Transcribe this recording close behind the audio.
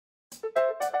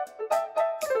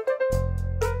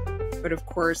But of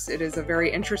course, it is a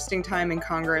very interesting time in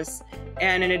Congress.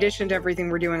 And in addition to everything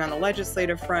we're doing on the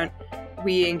legislative front,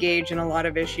 we engage in a lot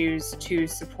of issues to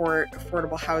support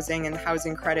affordable housing and the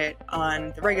housing credit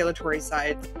on the regulatory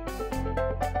side.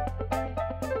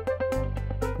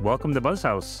 Welcome to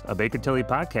BuzzHouse, a Baker Tilly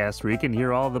podcast where you can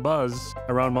hear all the buzz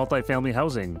around multifamily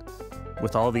housing,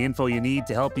 with all the info you need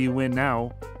to help you win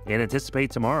now and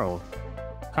anticipate tomorrow.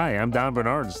 Hi, I'm Don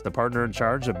Bernards, the partner in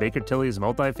charge of Baker Tilly's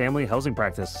multifamily housing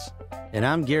practice. And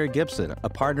I'm Garrick Gibson, a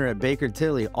partner at Baker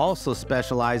Tilly, also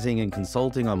specializing in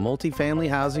consulting on multifamily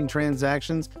housing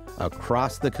transactions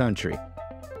across the country.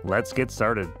 Let's get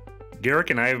started. Garrick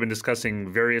and I have been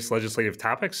discussing various legislative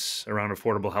topics around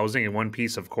affordable housing, and one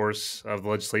piece, of course, of the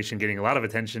legislation getting a lot of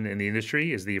attention in the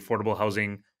industry is the Affordable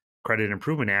Housing Credit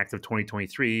Improvement Act of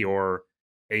 2023, or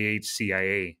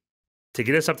AHTCC. To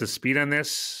get us up to speed on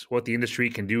this, what the industry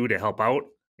can do to help out,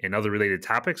 and other related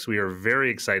topics, we are very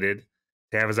excited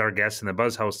to have as our guest in the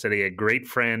BuzzHouse today a great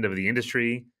friend of the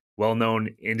industry, well-known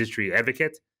industry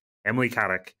advocate, Emily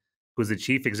Cadik, who is the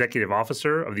Chief Executive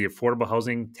Officer of the Affordable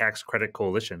Housing Tax Credit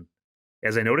Coalition.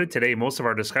 As I noted today, most of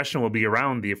our discussion will be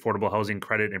around the Affordable Housing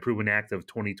Credit Improvement Act of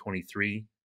 2023,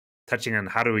 touching on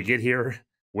how do we get here,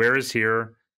 where is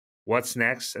here, what's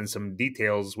next, and some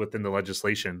details within the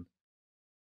legislation.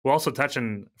 We'll also touch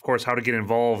on, of course, how to get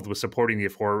involved with supporting the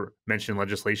aforementioned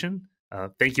legislation.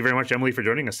 Thank you very much, Emily, for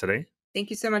joining us today. Thank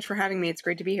you so much for having me. It's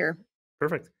great to be here.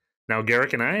 Perfect. Now,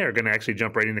 Garrick and I are going to actually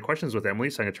jump right into questions with Emily,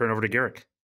 so I'm going to turn over to Garrick.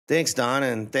 Thanks, Don,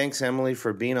 and thanks, Emily,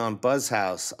 for being on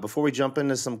BuzzHouse. Before we jump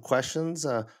into some questions,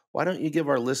 why don't you give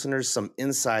our listeners some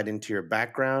insight into your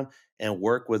background and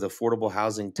work with Affordable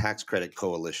Housing Tax Credit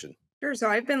Coalition? Sure. So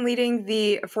I've been leading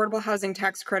the Affordable Housing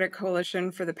Tax Credit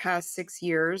Coalition for the past 6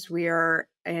 years. We are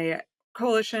a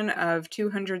coalition of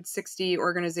 260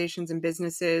 organizations and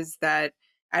businesses that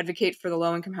advocate for the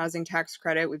low-income housing tax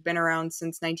credit. We've been around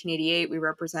since 1988. We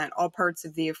represent all parts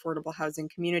of the affordable housing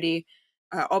community,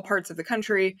 all parts of the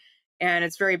country. And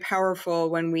it's very powerful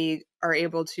when we are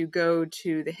able to go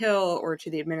to the Hill or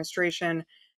to the administration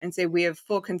and say we have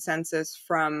full consensus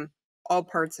from all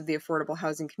parts of the affordable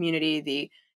housing community,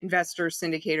 the investors,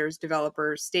 syndicators,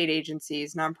 developers, state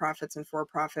agencies, nonprofits, and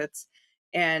for-profits.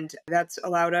 And that's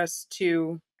allowed us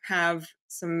to have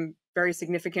some very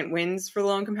significant wins for the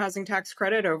low-income housing tax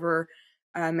credit over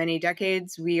many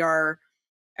decades. We are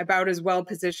about as well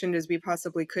positioned as we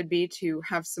possibly could be to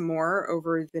have some more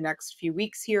over the next few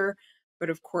weeks here. But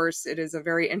of course, it is a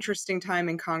very interesting time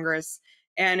in Congress.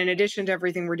 And in addition to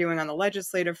everything we're doing on the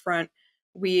legislative front,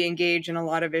 we engage in a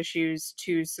lot of issues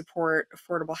to support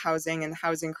affordable housing and the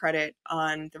housing credit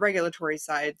on the regulatory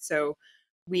side. So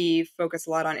we focus a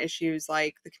lot on issues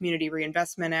like the Community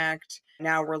Reinvestment Act.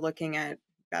 Now we're looking at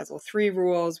Basel III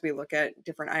rules. We look at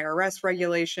different IRS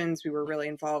regulations. We were really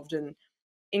involved in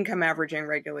income averaging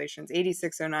regulations,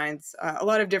 8609s, a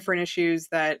lot of different issues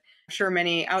that I'm sure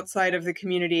many outside of the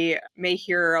community may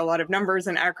hear a lot of numbers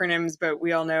and acronyms, but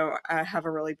we all know have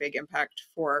a really big impact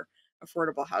for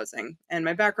affordable housing. And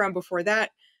my background before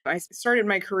that, I started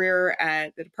my career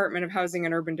at the Department of Housing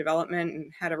and Urban Development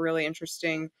and had a really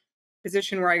interesting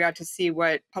position where I got to see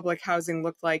what public housing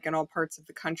looked like in all parts of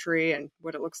the country and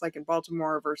what it looks like in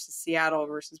Baltimore versus Seattle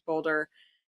versus Boulder.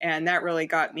 And that really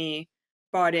got me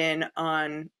bought in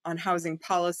on housing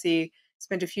policy,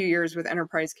 spent a few years with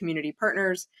Enterprise Community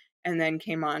Partners, and then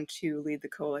came on to lead the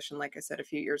coalition, like I said, a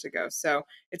few years ago. So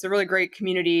it's a really great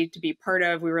community to be part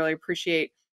of. We really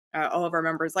appreciate all of our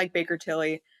members like Baker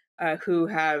Tilly, who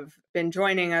have been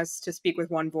joining us to speak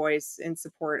with one voice in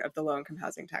support of the low-income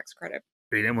housing tax credit.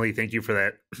 Great, Emily. Thank you for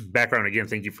that background. Again,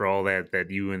 thank you for all that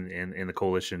you and the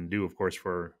coalition do, of course,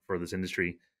 for this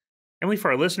industry. Emily,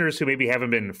 for our listeners who maybe haven't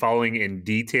been following in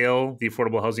detail the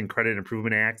Affordable Housing Credit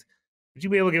Improvement Act, would you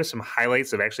be able to give us some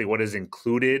highlights of actually what is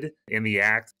included in the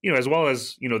act, as well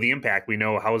as, the impact? We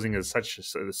know housing is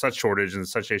such shortage and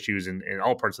such issues in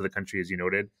all parts of the country, as you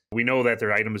noted. We know that there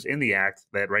are items in the act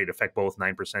that affect both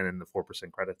 9% and the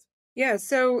 4% credits. Yeah,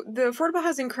 so the Affordable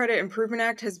Housing Credit Improvement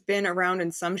Act has been around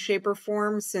in some shape or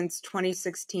form since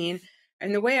 2016.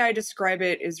 And the way I describe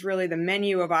it is really the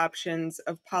menu of options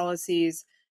of policies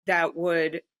that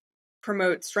would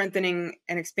promote strengthening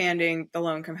and expanding the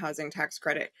low-income housing tax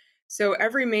credit. So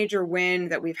every major win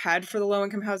that we've had for the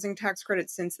low-income housing tax credit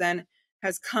since then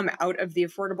has come out of the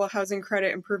Affordable Housing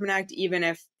Credit Improvement Act, even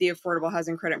if the Affordable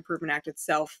Housing Credit Improvement Act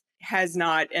itself has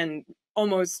not, and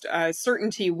almost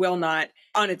certainty will not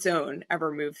on its own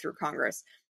ever move through Congress.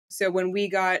 So when we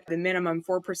got the minimum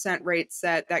 4% rate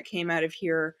set, that came out of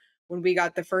here. When we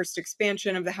got the first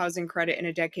expansion of the housing credit in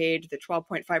a decade, the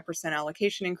 12.5%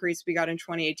 allocation increase we got in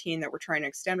 2018 that we're trying to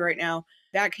extend right now,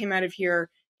 that came out of here.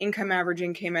 income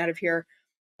averaging came out of here.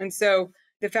 And so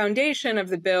the foundation of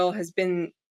the bill has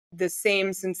been the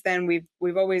same since then.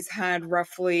 We've always had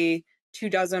roughly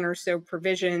 24 or so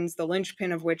provisions, the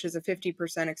linchpin of which is a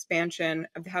 50% expansion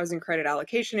of the housing credit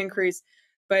allocation increase.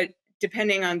 But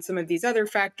depending on some of these other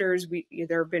factors,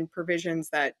 there have been provisions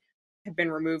that have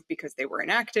been removed because they were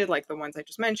enacted, like the ones I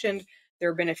just mentioned. There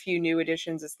have been a few new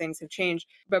additions as things have changed.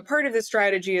 But part of the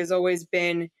strategy has always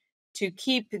been to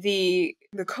keep the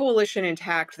coalition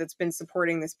intact that's been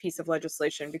supporting this piece of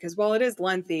legislation, because while it is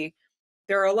lengthy,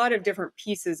 there are a lot of different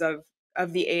pieces of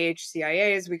the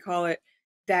AHCIA, as we call it,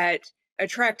 that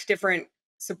attract different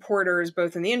supporters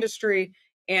both in the industry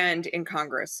and in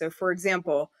Congress. So, for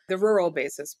example, the rural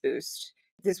basis boost.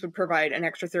 This would provide an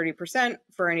extra 30%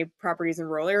 for any properties in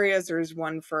rural areas. There's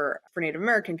one for Native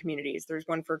American communities. There's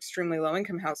one for extremely low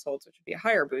income households, which would be a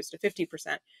higher boost of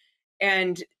 50%.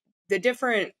 And the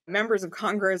different members of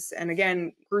Congress and,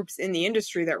 again, groups in the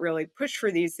industry that really push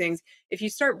for these things, if you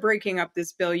start breaking up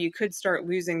this bill, you could start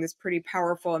losing this pretty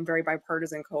powerful and very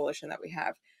bipartisan coalition that we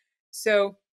have.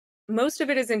 So most of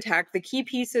it is intact. The key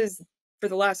pieces for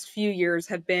the last few years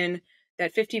have been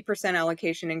that 50%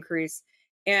 allocation increase.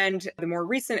 And the more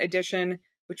recent addition,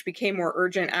 which became more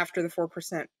urgent after the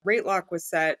 4% rate lock was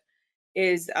set,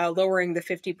 is lowering the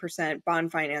 50%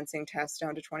 bond financing test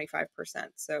down to 25%.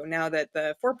 So now that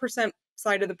the 4%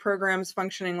 side of the program is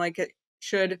functioning like it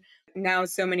should, now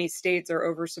so many states are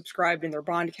oversubscribed in their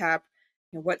bond cap.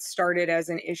 What started as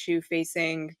an issue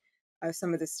facing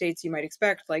some of the states you might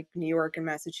expect, like New York and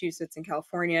Massachusetts and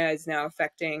California, is now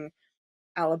affecting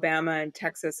Alabama and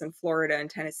Texas and Florida and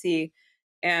Tennessee.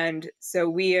 And so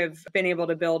we have been able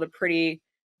to build a pretty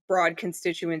broad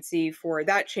constituency for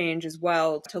that change as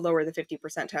well to lower the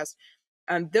 50% test.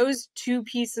 Those two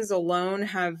pieces alone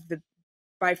have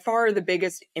by far the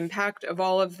biggest impact of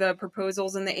all of the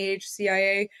proposals in the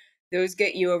AHCIA. Those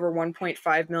get you over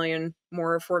 1.5 million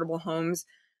more affordable homes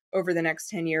over the next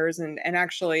 10 years. And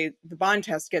actually, the bond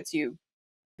test gets you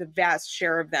the vast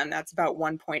share of them. That's about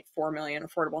 1.4 million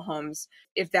affordable homes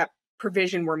if that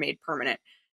provision were made permanent.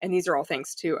 And these are all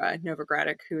thanks to Nova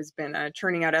Garrick, who has been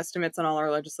churning out estimates on all our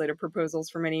legislative proposals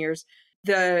for many years.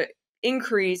 The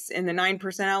increase in the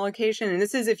 9% allocation, and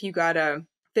this is if you got a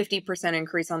 50%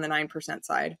 increase on the 9%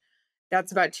 side,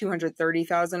 that's about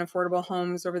 230,000 affordable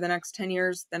homes over the next 10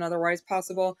 years than otherwise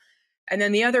possible. And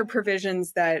then the other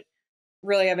provisions that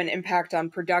really have an impact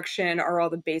on production are all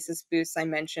the basis boosts I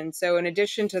mentioned. So in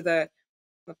addition to the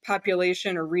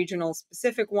population or regional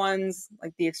specific ones,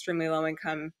 like the extremely low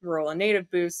income rural and native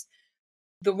boosts,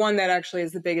 the one that actually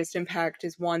has the biggest impact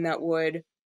is one that would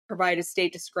provide a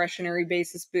state discretionary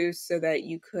basis boost so that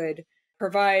you could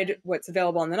provide what's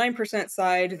available on the 9%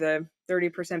 side, the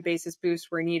 30% basis boost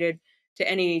where needed, to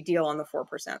any deal on the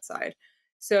 4% side.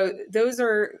 So those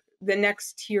are the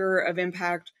next tier of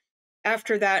impact.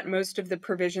 After that, most of the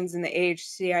provisions in the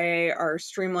AHCIA are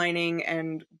streamlining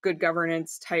and good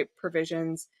governance type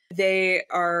provisions. They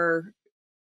are,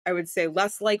 I would say,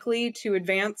 less likely to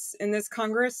advance in this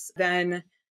Congress than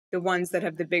the ones that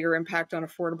have the bigger impact on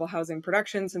affordable housing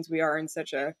production, since we are in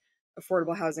such a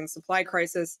affordable housing supply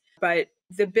crisis. But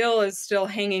the bill is still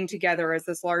hanging together as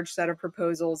this large set of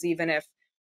proposals, even if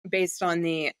based on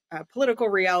the political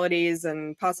realities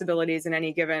and possibilities in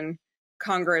any given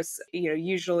Congress,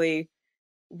 usually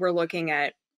we're looking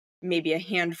at maybe a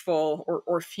handful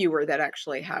or fewer that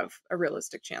actually have a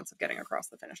realistic chance of getting across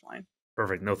the finish line.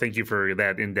 Perfect. No, thank you for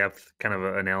that in-depth kind of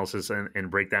analysis and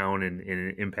breakdown and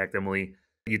impact, Emily.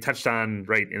 You touched on,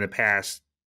 right, in the past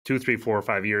 2, 3, 4, or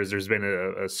 5 years, there's been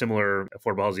a similar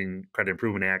Affordable Housing Credit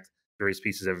Improvement Act. Various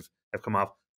pieces have come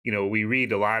up. We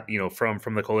read a lot,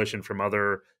 from the coalition, from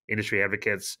other industry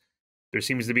advocates. There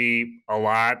seems to be a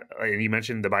lot, and you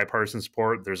mentioned the bipartisan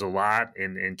support. There's a lot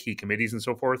in key committees and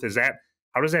so forth.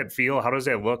 How does that feel? How does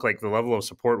that look like the level of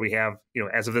support we have,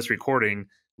 as of this recording,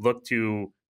 look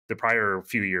to the prior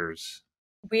few years?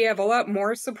 We have a lot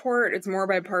more support. It's more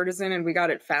bipartisan, and we got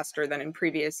it faster than in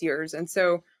previous years. And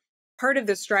so part of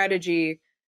the strategy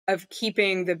of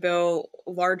keeping the bill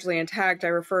largely intact, I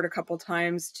referred a couple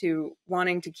times to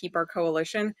wanting to keep our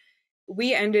coalition.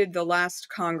 We ended the last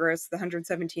Congress, the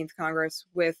 117th Congress,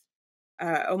 with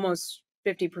almost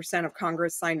 50% of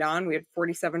Congress signed on. We had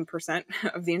 47%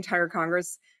 of the entire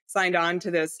Congress signed on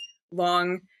to this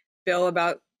long bill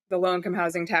about the low-income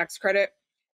housing tax credit.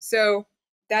 So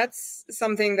that's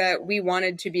something that we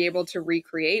wanted to be able to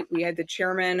recreate. We had the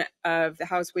chairman of the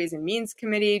House Ways and Means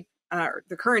Committee,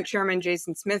 the current chairman,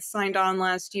 Jason Smith, signed on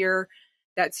last year.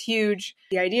 That's huge.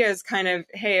 The idea is kind of,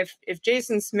 hey, if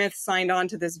Jason Smith signed on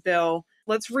to this bill,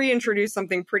 let's reintroduce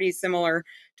something pretty similar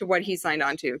to what he signed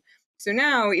on to. So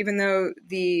now, even though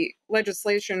the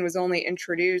legislation was only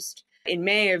introduced in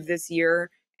May of this year,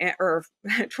 or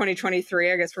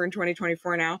 2023, I guess we're in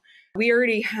 2024 now, we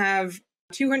already have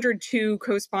 202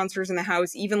 co-sponsors in the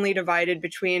House, evenly divided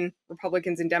between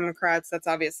Republicans and Democrats. That's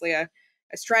obviously a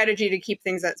strategy to keep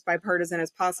things as bipartisan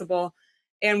as possible.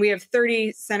 And we have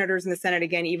 30 senators in the Senate,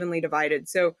 again, evenly divided.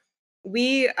 So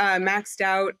we maxed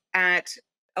out at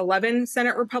 11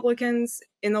 Senate Republicans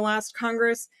in the last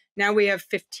Congress. Now we have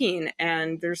 15,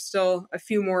 and there's still a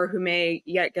few more who may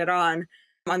yet get on.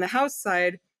 On the House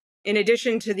side, in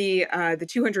addition to the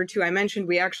 202 I mentioned,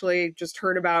 we actually just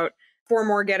heard about 4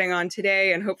 more getting on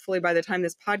today, and hopefully by the time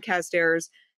this podcast airs,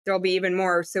 there'll be even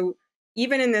more. So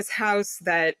even in this House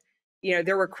that,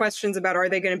 there were questions about, are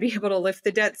they going to be able to lift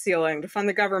the debt ceiling to fund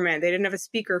the government? They didn't have a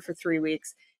speaker for 3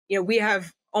 weeks. We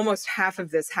have almost half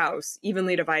of this House,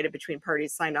 evenly divided between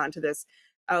parties, signed on to this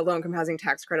low-income housing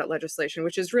tax credit legislation,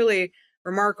 which is really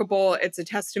remarkable. It's a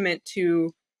testament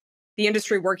to the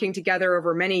industry working together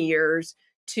over many years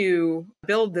to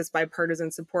build this bipartisan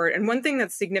support. And one thing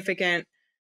that's significant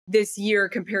this year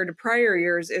compared to prior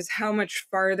years is how much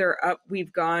farther up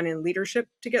we've gone in leadership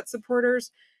to get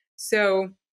supporters. So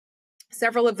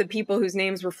several of the people whose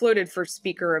names were floated for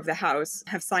Speaker of the House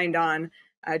have signed on.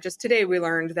 Just today, we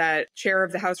learned that Chair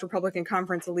of the House Republican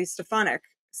Conference, Elise Stefanik,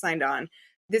 signed on.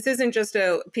 This isn't just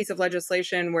a piece of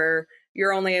legislation where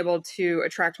you're only able to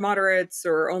attract moderates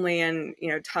or only in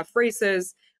tough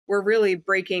races. We're really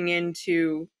breaking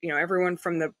into everyone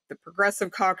from the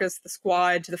Progressive Caucus, the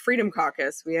Squad, to the Freedom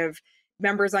Caucus. We have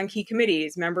members on key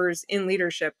committees, members in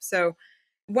leadership. So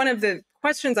one of the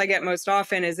questions I get most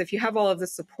often is, if you have all of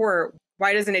this support,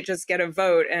 why doesn't it just get a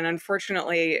vote? And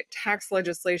unfortunately, tax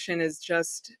legislation is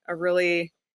just a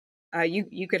really,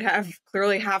 you could have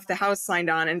clearly half the House signed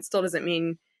on, and it still doesn't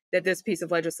mean that this piece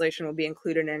of legislation will be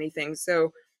included in anything.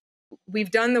 So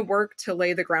we've done the work to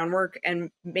lay the groundwork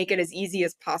and make it as easy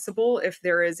as possible if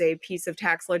there is a piece of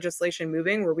tax legislation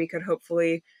moving where we could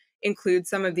hopefully include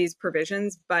some of these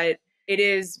provisions. But it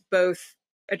is both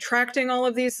attracting all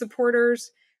of these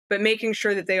supporters, but making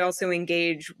sure that they also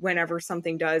engage whenever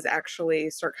something does actually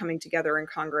start coming together in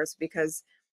Congress, because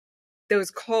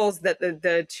those calls that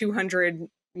the 200,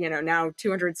 now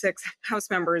 206 House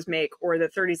members make, or the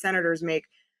 30 senators make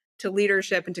to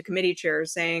leadership and to committee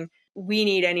chairs saying, we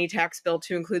need any tax bill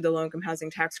to include the low-income housing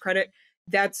tax credit.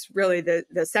 That's really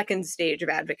the second stage of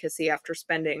advocacy after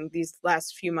spending these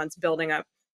last few months building up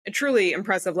a truly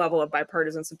impressive level of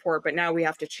bipartisan support. But now we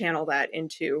have to channel that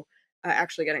into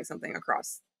actually getting something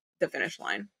across the finish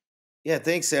line. Yeah,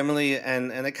 thanks, Emily.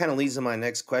 And that kind of leads to my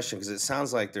next question, because it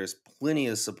sounds like there's plenty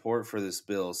of support for this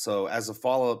bill. So as a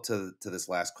follow-up to this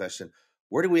last question,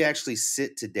 where do we actually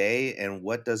sit today, and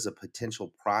what does a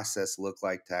potential process look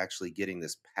like to actually getting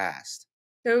this passed?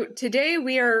 So today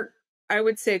we are, I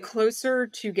would say, closer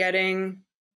to getting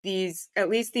at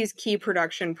least these key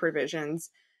production provisions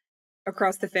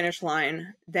across the finish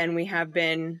line than we have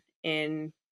been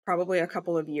in probably a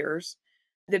couple of years.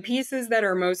 The pieces that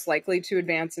are most likely to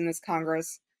advance in this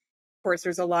Congress, of course,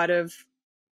 there's a lot of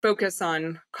focus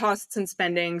on costs and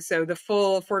spending. So the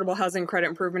full Affordable Housing Credit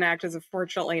Improvement Act is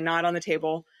unfortunately not on the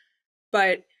table.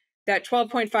 But that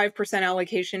 12.5%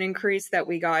 allocation increase that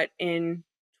we got in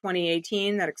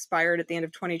 2018 that expired at the end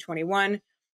of 2021,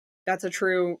 that's a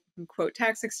true, quote,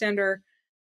 tax extender.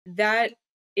 That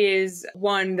is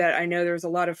one that I know there's a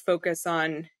lot of focus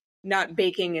on not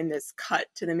baking in this cut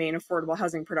to the main affordable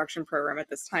housing production program at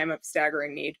this time of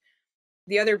staggering need.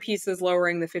 The other piece is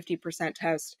lowering the 50%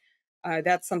 test.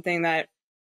 That's something that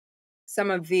some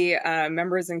of the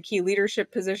members in key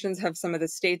leadership positions have some of the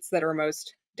states that are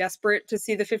most desperate to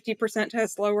see the 50%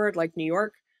 test lowered, like New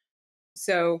York.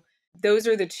 So those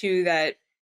are the two that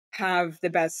have the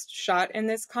best shot in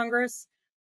this Congress.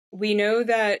 We know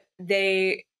that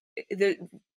the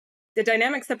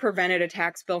dynamics that prevented a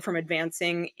tax bill from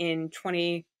advancing in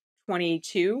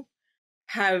 2022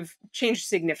 have changed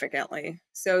significantly.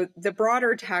 So the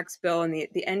broader tax bill and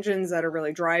the engines that are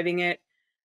really driving it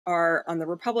are, on the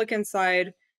Republican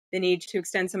side, the need to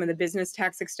extend some of the business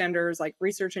tax extenders like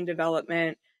research and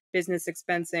development, business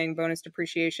expensing, bonus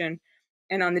depreciation.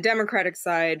 And on the Democratic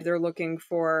side, they're looking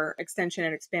for extension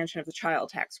and expansion of the child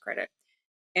tax credit.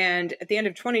 And at the end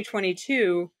of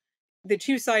 2022, the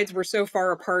two sides were so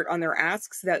far apart on their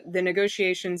asks that the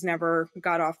negotiations never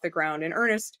got off the ground in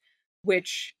earnest,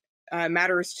 which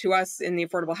matters to us in the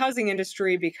affordable housing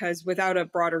industry, because without a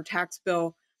broader tax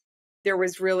bill, there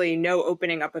was really no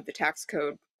opening up of the tax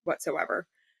code whatsoever.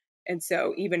 And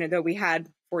so even though we had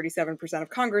 47% of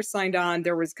Congress signed on,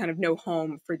 there was kind of no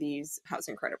home for these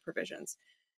housing credit provisions.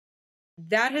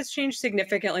 That has changed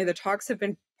significantly. The talks have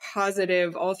been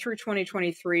positive all through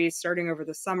 2023, starting over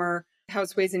the summer.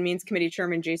 House Ways and Means Committee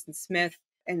Chairman Jason Smith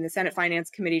and the Senate Finance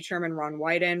Committee Chairman Ron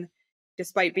Wyden,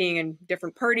 despite being in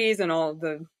different parties and all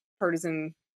the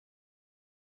partisan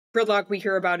gridlock we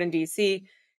hear about in DC,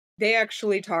 they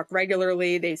actually talk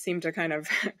regularly. They seem to kind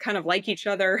of like each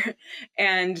other,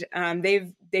 and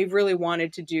they've really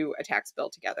wanted to do a tax bill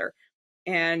together.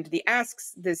 And the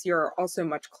asks this year are also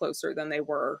much closer than they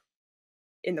were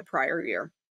in the prior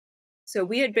year. So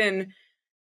we had been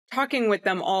talking with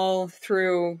them all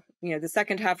through, the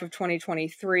second half of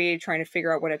 2023, trying to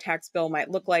figure out what a tax bill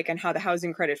might look like and how the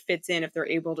housing credit fits in if they're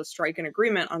able to strike an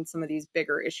agreement on some of these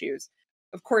bigger issues.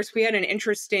 Of course, we had an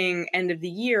interesting end of the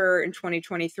year in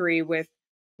 2023 with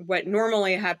what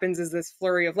normally happens is this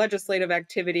flurry of legislative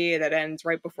activity that ends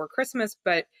right before Christmas.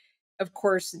 But of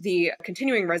course, the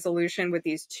continuing resolution with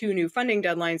these two new funding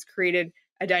deadlines created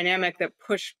a dynamic that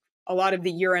pushed a lot of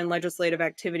the year-end legislative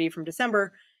activity from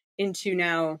December into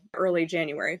now early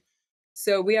January.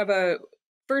 So we have a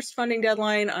first funding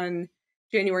deadline on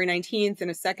January 19th and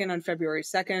a second on February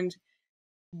 2nd.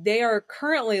 They are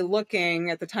currently looking,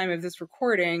 at the time of this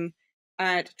recording,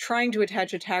 at trying to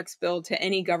attach a tax bill to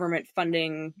any government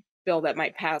funding bill that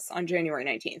might pass on January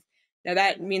 19th. Now,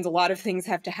 that means a lot of things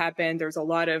have to happen. There's a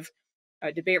lot of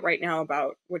debate right now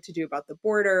about what to do about the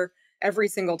border. Every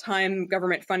single time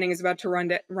government funding is about to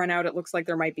run out, it looks like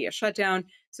there might be a shutdown.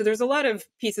 So there's a lot of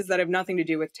pieces that have nothing to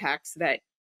do with tax that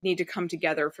need to come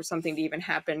together for something to even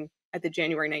happen at the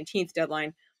January 19th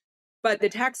deadline. But the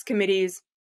tax committees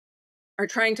are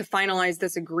trying to finalize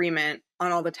this agreement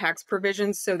on all the tax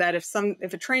provisions so that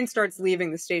if a train starts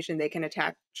leaving the station, they can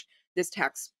attach this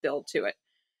tax bill to it.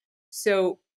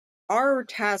 So our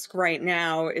task right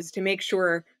now is to make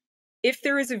sure if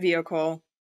there is a vehicle,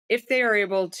 if they are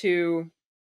able to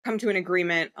come to an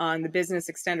agreement on the business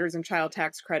extenders and child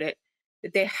tax credit,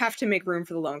 that they have to make room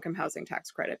for the low-income housing tax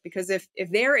credit. Because if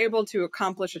they are able to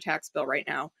accomplish a tax bill right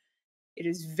now, it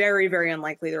is very, very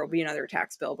unlikely there will be another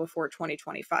tax bill before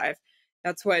 2025.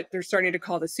 That's what they're starting to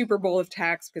call the Super Bowl of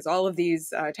tax, because all of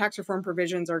these tax reform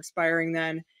provisions are expiring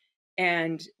then.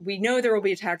 And we know there will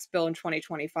be a tax bill in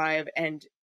 2025, and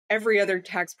every other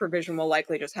tax provision will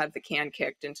likely just have the can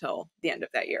kicked until the end of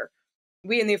that year.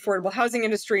 We in the affordable housing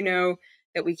industry know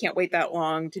that we can't wait that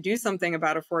long to do something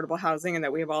about affordable housing, and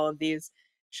that we have all of these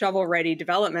shovel-ready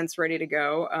developments ready to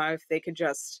go if they could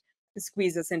just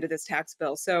squeeze us into this tax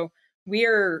bill. So we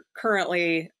are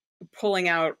currently pulling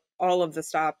out all of the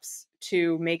stops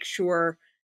to make sure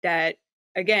that,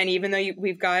 again, even though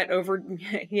we've got over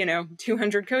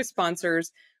 200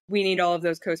 co-sponsors, we need all of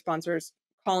those co-sponsors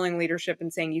calling leadership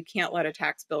and saying you can't let a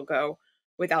tax bill go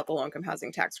without the low-income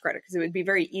housing tax credit, because it would be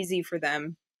very easy for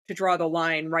them to draw the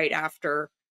line right after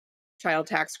child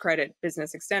tax credit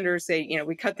business extenders, say,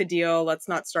 we cut the deal, let's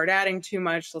not start adding too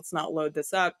much, let's not load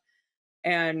this up.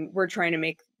 And we're trying to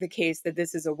make the case that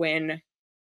this is a win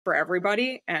for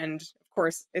everybody. And of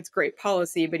course, it's great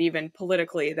policy, but even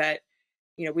politically that,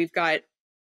 we've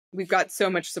got so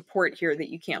much support here that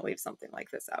you can't leave something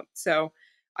like this out. So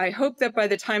I hope that by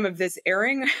the time of this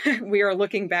airing, we are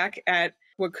looking back at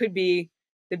what could be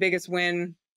the biggest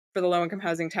win for the low-income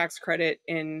housing tax credit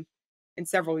in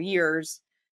several years.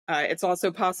 It's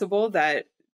also possible that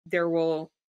they'll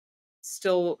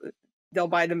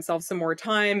buy themselves some more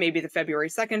time. Maybe the February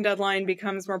 2nd deadline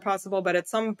becomes more possible, but at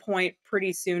some point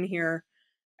pretty soon here,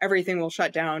 everything will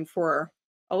shut down for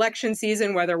election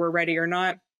season, whether we're ready or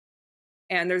not.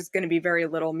 And there's going to be very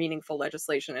little meaningful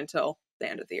legislation until the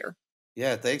end of the year.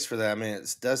 Yeah, thanks for that. I mean,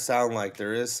 it does sound like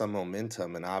there is some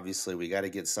momentum, and obviously we got to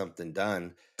get something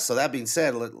done. So that being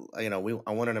said, I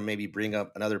wanted to maybe bring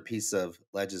up another piece of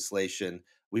legislation.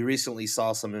 We recently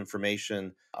saw some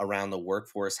information around the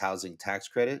workforce housing tax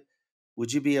credit.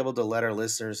 Would you be able to let our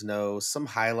listeners know some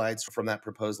highlights from that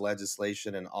proposed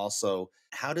legislation? And also,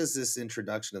 how does this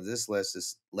introduction of this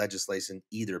legislation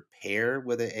either pair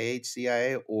with the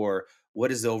AHCIA, or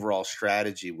what is the overall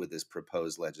strategy with this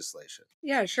proposed legislation?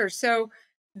 Yeah, sure. So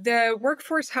the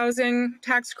workforce housing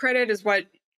tax credit is what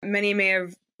many may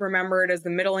have remembered as the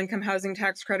middle income housing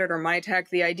tax credit, or MITAC.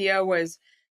 The idea was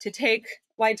to take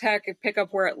LIHTC and pick up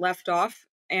where it left off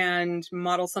and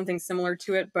model something similar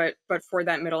to it, but for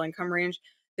that middle income range.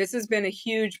 This has been a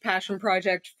huge passion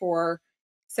project for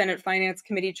Senate Finance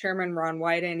Committee Chairman Ron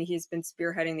Wyden. He's been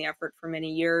spearheading the effort for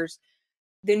many years.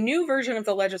 The new version of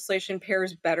the legislation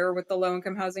pairs better with the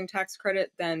low-income housing tax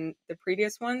credit than the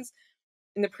previous ones.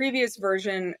 In the previous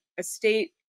version, a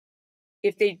state,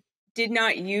 if they did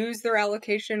not use their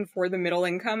allocation for the middle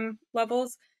income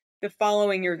levels, the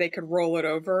following year they could roll it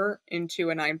over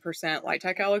into a 9%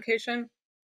 LIHTC allocation.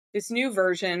 This new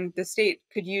version, the state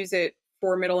could use it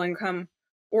for middle income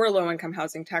or low-income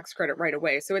housing tax credit right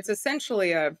away. So it's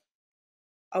essentially a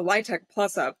LIHTC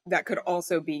plus up that could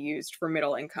also be used for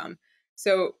middle income.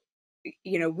 So,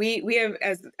 we have,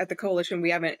 as at the coalition,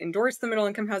 we haven't endorsed the middle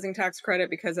income housing tax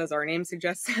credit because, as our name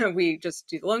suggests, we just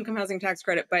do the low income housing tax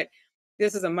credit. But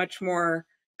this is a much more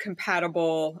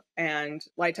compatible and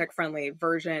LIHTC friendly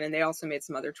version. And they also made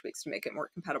some other tweaks to make it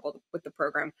more compatible with the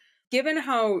program. Given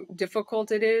how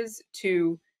difficult it is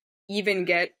to even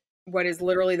get what is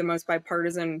literally the most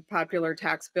bipartisan popular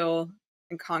tax bill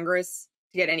in Congress,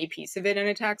 to get any piece of it in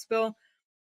a tax bill,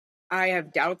 I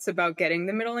have doubts about getting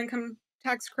the middle income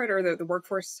tax credit or the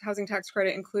workforce housing tax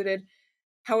credit included.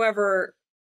 However,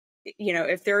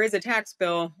 if there is a tax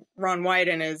bill, Ron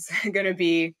Wyden is going to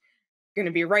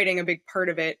be writing a big part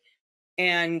of it.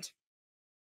 And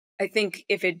I think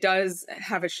if it does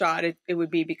have a shot, it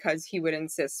would be because he would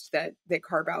insist that they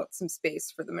carve out some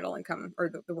space for the middle income or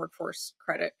the workforce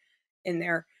credit in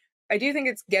there. I do think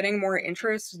it's getting more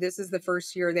interest. This is the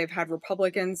first year they've had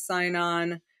Republicans sign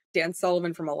on. Dan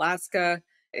Sullivan from Alaska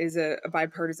is a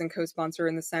bipartisan co-sponsor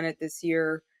in the Senate this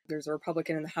year. There's a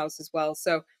Republican in the House as well.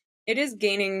 So it is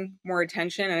gaining more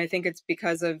attention. And I think it's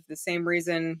because of the same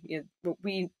reason, what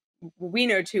we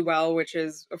know too well, which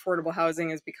is affordable housing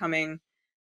is becoming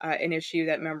an issue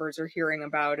that members are hearing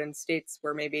about in states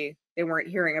where maybe they weren't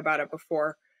hearing about it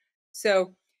before.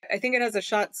 So I think it has a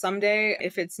shot someday.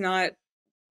 If it's not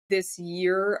this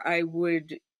year, I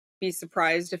would be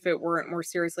surprised if it weren't more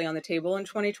seriously on the table in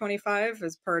 2025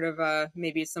 as part of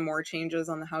maybe some more changes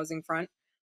on the housing front.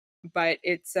 But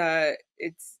it's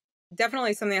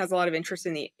definitely something that has a lot of interest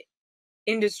in the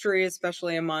industry,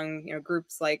 especially among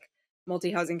groups like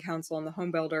Multi-Housing Council and the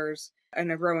home builders,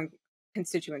 and a growing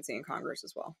constituency in Congress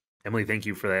as well. Emily, thank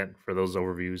you for those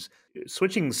overviews.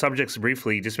 Switching subjects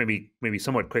briefly, just maybe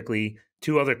somewhat quickly,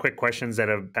 two other quick questions that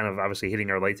have kind of obviously hitting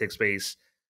our LIHTC space.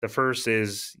 The first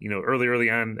is, early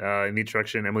on in the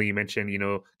introduction, Emily, you mentioned,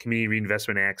 Community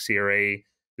Reinvestment Act, CRA.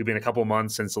 We've been a couple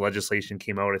months since the legislation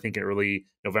came out, I think in early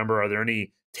November. Are there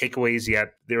any takeaways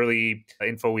yet? The early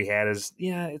info we had is,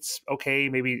 it's okay,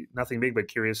 maybe nothing big, but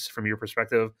curious from your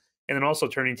perspective. And then also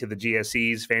turning to the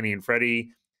GSEs, Fannie and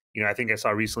Freddie. I think I saw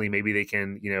recently maybe they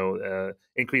can,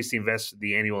 increase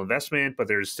the annual investment, but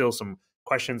there's still some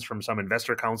questions from some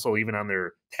investor counsel, even on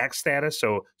their tax status.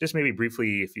 So just maybe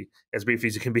briefly, as brief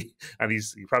as you can be on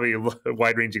these probably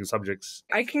wide-ranging subjects.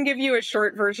 I can give you a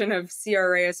short version of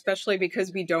CRA, especially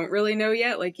because we don't really know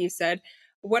yet, like you said.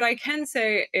 What I can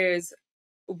say is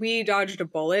we dodged a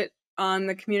bullet on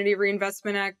the Community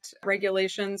Reinvestment Act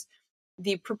regulations.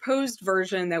 The proposed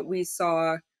version that we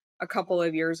saw a couple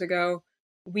of years ago,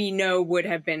 we know would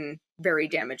have been very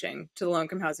damaging to the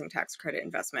low-income housing tax credit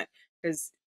investment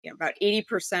because about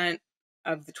 80%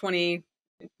 of the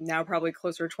now probably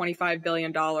closer to $25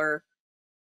 billion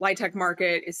LIHTC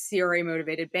market is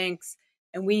CRA-motivated banks.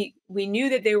 And we knew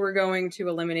that they were going to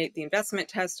eliminate the investment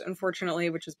test,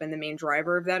 unfortunately, which has been the main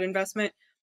driver of that investment.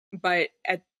 But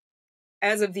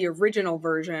as of the original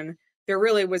version, there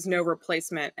really was no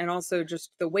replacement. And also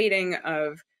just the weighting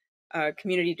of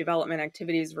community development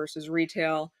activities versus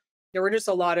retail. There were just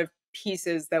a lot of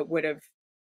pieces that would have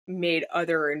made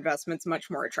other investments much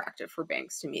more attractive for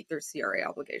banks to meet their CRA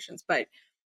obligations. But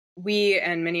we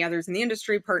and many others in the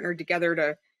industry partnered together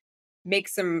to make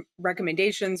some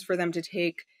recommendations for them to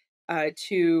take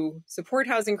to support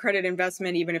housing credit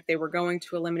investment, even if they were going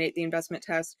to eliminate the investment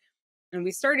test. And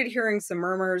we started hearing some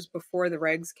murmurs before the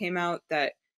regs came out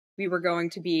that we were going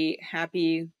to be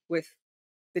happy with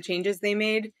the changes they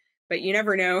made. But you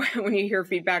never know when you hear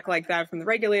feedback like that from the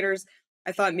regulators.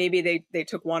 I thought maybe they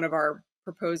took one of our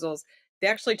proposals. They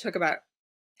actually took about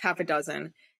half a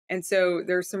dozen. And so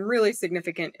there's some really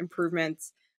significant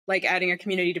improvements, like adding a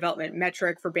community development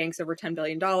metric for banks over $10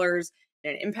 billion,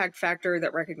 an impact factor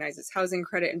that recognizes housing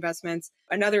credit investments.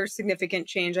 Another significant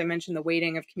change, I mentioned the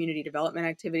weighting of community development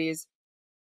activities.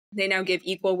 They now give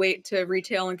equal weight to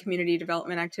retail and community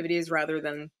development activities rather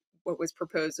than what was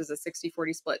proposed as a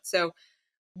 60-40 split. So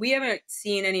we haven't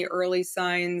seen any early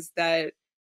signs that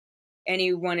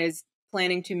anyone is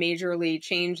planning to majorly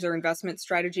change their investment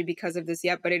strategy because of this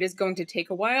yet, but it is going to take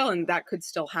a while and that could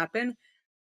still happen.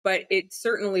 But it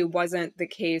certainly wasn't the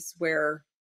case where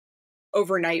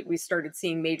overnight we started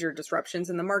seeing major disruptions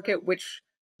in the market, which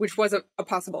was a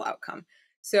possible outcome.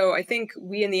 So I think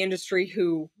we in the industry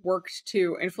who worked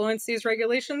to influence these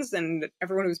regulations and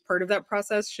everyone who's part of that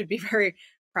process should be very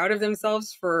proud of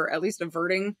themselves for at least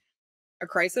averting a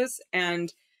crisis.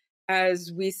 And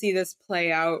as we see this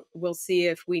play out, we'll see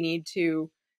if we need to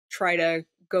try to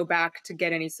go back to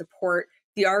get any support.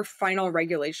 They are final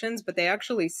regulations, but they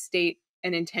actually state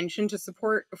an intention to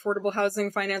support affordable housing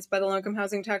financed by the low-income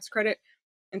housing tax credit.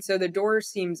 And so the door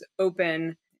seems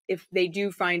open if they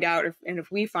do find out,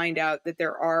 if we find out that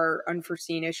there are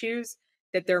unforeseen issues,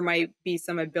 that there might be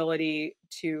some ability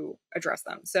to address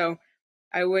them. So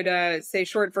I would say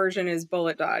short version is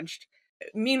bullet dodged.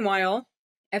 Meanwhile,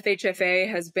 FHFA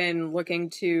has been looking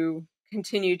to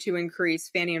continue to increase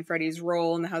Fannie and Freddie's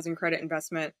role in the housing credit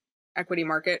investment equity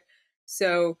market.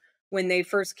 So when they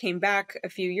first came back a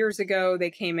few years ago, they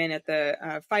came in at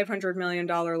the $500 million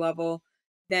level.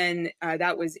 Then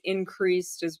that was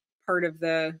increased as part of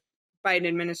the Biden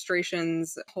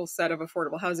administration's whole set of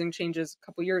affordable housing changes a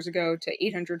couple years ago to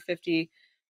 $850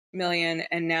 million.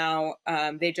 And now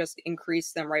they just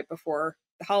increased them right before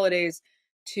the holidays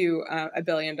to $1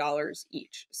 billion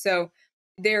each. So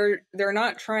they're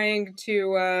not trying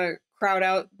to crowd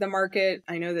out the market.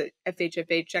 I know that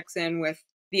FHFA checks in with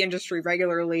the industry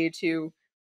regularly to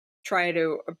try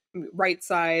to right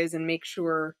size and make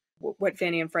sure what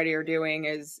Fannie and Freddie are doing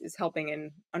is helping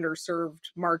in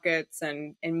underserved markets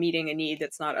and meeting a need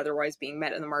that's not otherwise being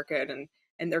met in the market,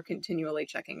 and they're continually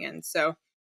checking in. So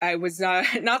I was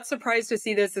not surprised to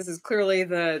see this. This is clearly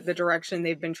the direction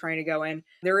they've been trying to go in.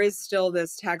 There is still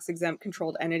this tax-exempt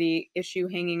controlled entity issue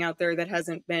hanging out there that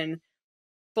hasn't been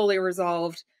fully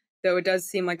resolved, though it does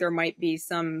seem like there might be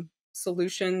some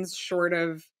solutions short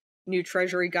of new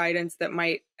Treasury guidance that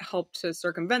might help to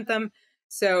circumvent them.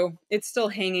 So it's still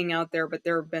hanging out there, but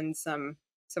there have been some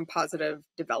positive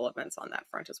developments on that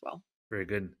front as well. Very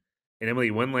good. And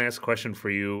Emily, one last question for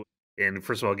you. And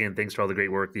first of all, again, thanks for all the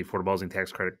great work the Affordable Housing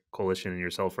Tax Credit Coalition and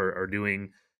yourself are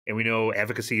doing. And we know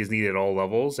advocacy is needed at all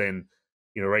levels, and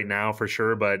right now for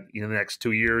sure, but the next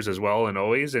 2 years as well, and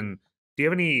always. And do you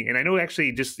have any? And I know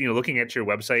actually, just looking at your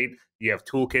website, you have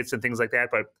toolkits and things like that.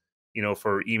 But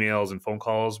for emails and phone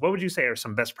calls, what would you say are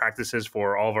some best practices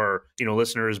for all of our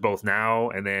listeners, both now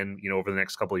and then over the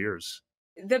next couple of years?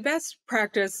 The best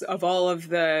practice of all of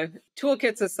the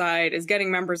toolkits aside is getting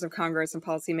members of Congress and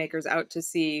policymakers out to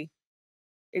see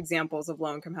examples of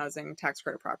low-income housing tax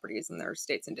credit properties in their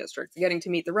states and districts, getting to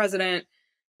meet the resident,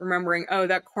 remembering, oh,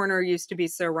 that corner used to be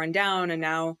so run down and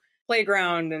now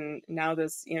playground, and now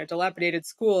this dilapidated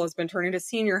school has been turned into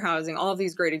senior housing. All of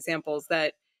these great examples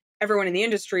that everyone in the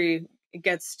industry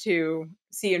gets to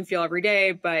see and feel every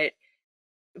day, but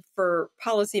for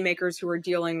policymakers who are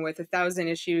dealing with 1,000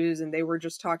 issues, and they were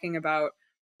just talking about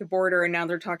the border and now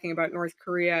they're talking about North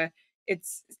Korea,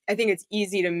 I think it's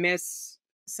easy to miss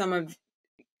some of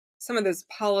this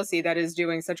policy that is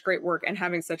doing such great work and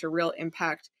having such a real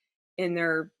impact in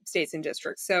their states and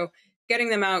districts. So getting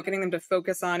them out, getting them to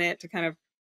focus on it, to kind of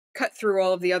cut through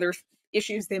all of the other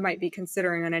issues they might be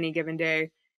considering on any given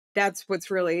day, that's what's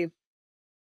really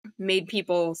made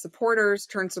people supporters,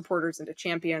 turn supporters into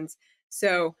champions.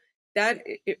 So that,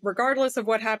 regardless of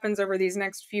what happens over these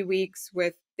next few weeks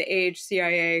with the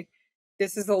AHCIA,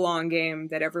 this is a long game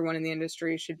that everyone in the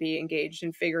industry should be engaged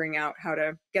in figuring out how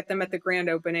to get them at the grand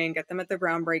opening, get them at the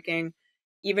groundbreaking.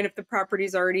 Even if the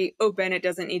property's already open, it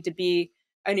doesn't need to be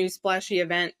a new splashy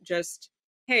event. Just,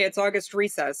 hey, it's August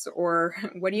recess, or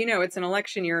what do you know, it's an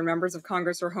election year and members of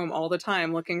Congress are home all the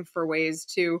time looking for ways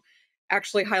to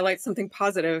actually highlight something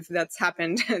positive that's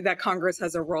happened that Congress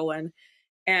has a role in.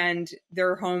 And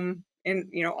they're home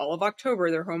in, all of October,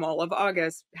 they're home all of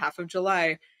August, half of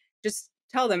July. Just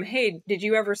tell them, hey, did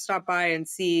you ever stop by and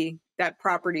see that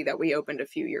property that we opened a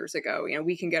few years ago?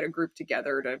 We can get a group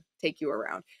together to take you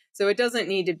around. So it doesn't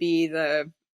need to be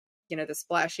the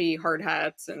splashy hard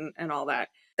hats and all that.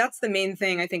 That's the main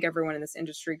thing I think everyone in this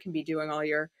industry can be doing all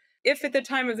year. If at the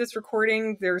time of this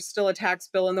recording, there's still a tax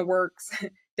bill in the works,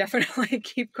 definitely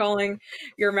keep calling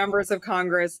your members of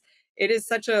Congress. It is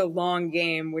such a long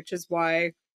game, which is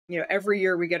why, every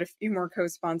year we get a few more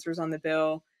co-sponsors on the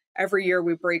bill. Every year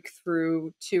we break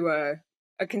through to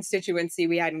a constituency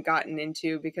we hadn't gotten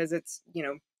into, because it's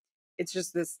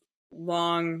just this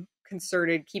long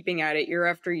concerted keeping at it year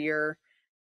after year,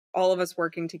 all of us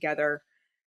working together.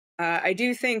 I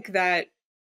do think that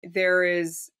there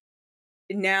is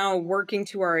now working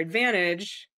to our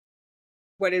advantage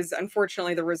what is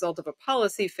unfortunately the result of a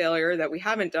policy failure, that we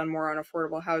haven't done more on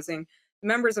affordable housing.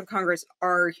 Members of Congress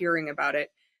are hearing about it.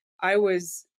 I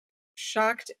was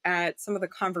shocked at some of the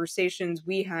conversations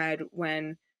we had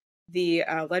when the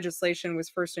legislation was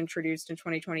first introduced in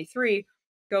 2023,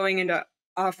 going into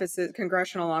offices,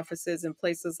 congressional offices in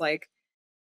places like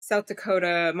South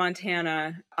Dakota,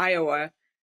 Montana, Iowa,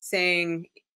 saying,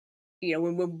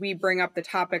 when we bring up the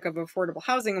topic of affordable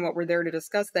housing and what we're there to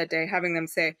discuss that day, having them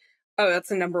say, oh, that's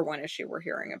the number one issue we're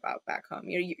hearing about back home.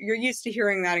 You're used to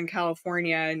hearing that in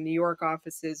California and New York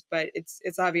offices, but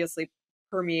it's obviously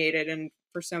permeated and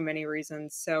for so many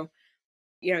reasons. So,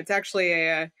 it's actually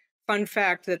a fun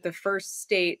fact that the first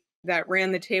state that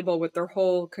ran the table with their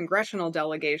whole congressional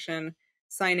delegation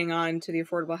signing on to the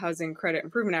Affordable Housing Credit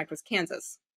Improvement Act was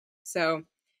Kansas. So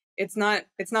it's not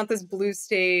this blue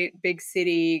state, big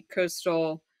city,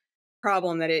 coastal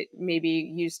problem that it maybe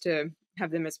used to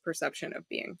have the misperception of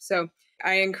being. So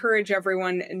I encourage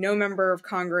everyone, no member of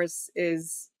Congress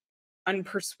is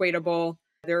unpersuadable.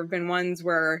 There have been ones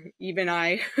where even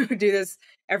I, who do this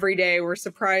every day, were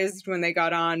surprised when they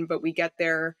got on, but we get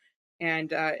there,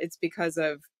 and it's because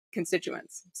of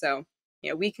constituents. So,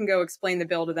 we can go explain the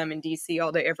bill to them in DC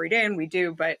all day, every day, and we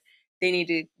do, but they need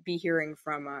to be hearing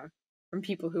from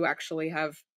people who actually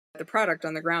have the product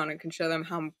on the ground and can show them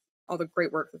how all the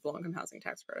great work that the low-income housing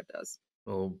tax credit does.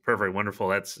 Well, perfect. Wonderful.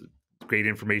 That's great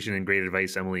information and great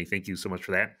advice, Emily. Thank you so much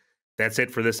for that. That's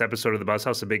it for this episode of the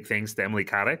BuzzHouse. A big thanks to Emily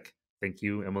Cadik. Thank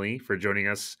you, Emily, for joining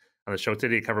us on the show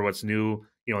today to cover what's new,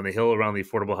 on the Hill around the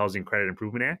Affordable Housing Credit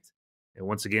Improvement Act. And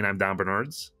once again, I'm Don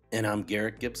Bernards. And I'm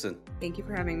Garrick Gibson. Thank you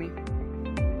for having me.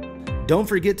 Don't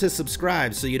forget to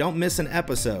subscribe so you don't miss an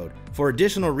episode. For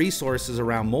additional resources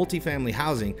around multifamily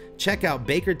housing, check out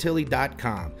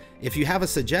bakertilly.com. If you have a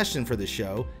suggestion for the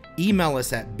show, email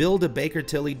us at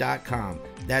bill@bakertilly.com.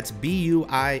 That's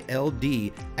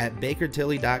BUILD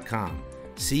 @bakertilly.com.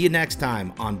 See you next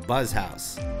time on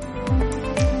BuzzHouse.